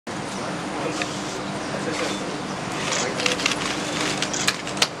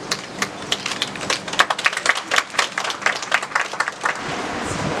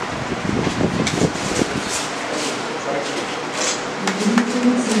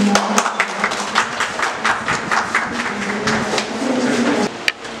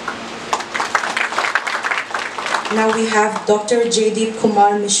have Dr. Jaideep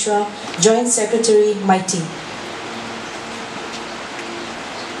Kumar Mishra, Joint Secretary, MITI.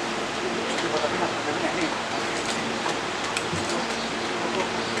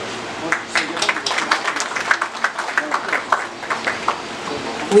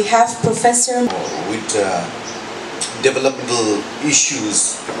 We have Professor with developmental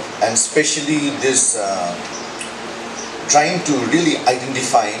issues, and especially this trying to really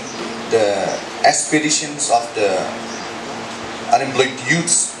identify the aspirations of the unemployed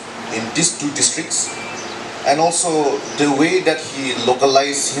youths in these two districts, and also the way that he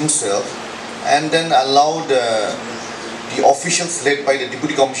localized himself and then allowed the officials led by the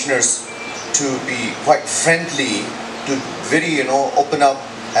deputy commissioners to be quite friendly, to very open up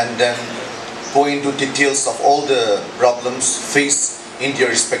and then go into details of all the problems faced in their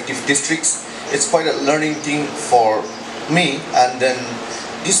respective districts. It's quite a learning thing for me, and then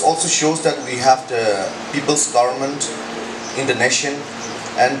this also shows that we have the people's government in the nation,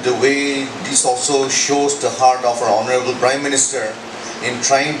 and the way this also shows the heart of our Honorable Prime Minister in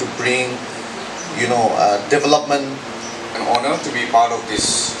trying to bring development. An honor to be part of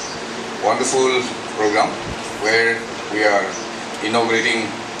this wonderful program where we are inaugurating.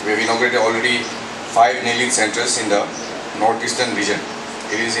 We have inaugurated already 5 Nielit centers in the northeastern region.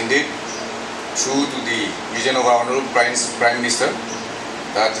 It is indeed true to the vision of our Honorable Prime Minister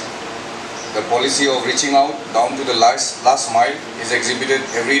that the policy of reaching out down to the last mile is exhibited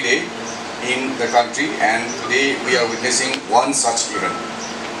every day in the country, and today we are witnessing one such event.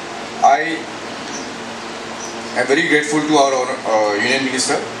 I am very grateful to our Union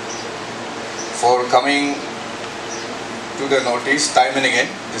Minister for coming to the Northeast time and again.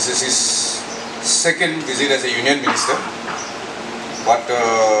 This is his second visit as a Union Minister, but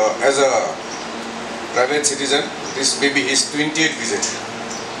as a private citizen, this may be his 20th visit.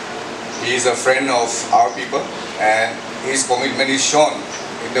 He is a friend of our people, and his commitment is shown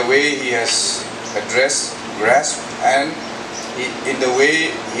in the way he has addressed, grasped, and in the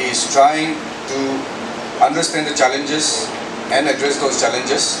way he is trying to understand the challenges and address those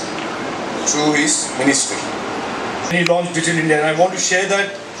challenges through his ministry. He launched Digital India, and I want to share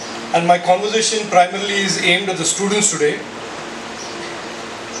that, and my conversation primarily is aimed at the students today.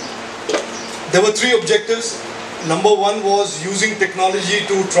 There were 3 objectives. Number 1 was using technology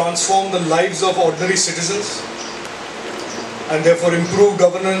to transform the lives of ordinary citizens and therefore improve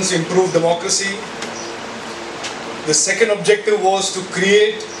governance, improve democracy. The second objective was to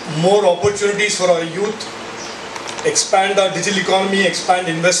create more opportunities for our youth, expand our digital economy, expand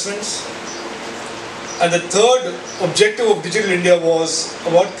investments. And the third objective of Digital India was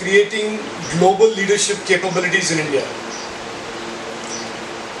about creating global leadership capabilities in India.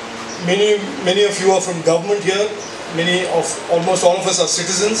 Many of you are from government here. Almost all of us are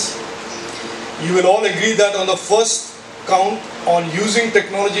citizens. You will all agree that on the first count on using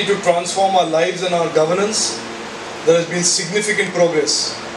technology to transform our lives and our governance, there has been significant progress.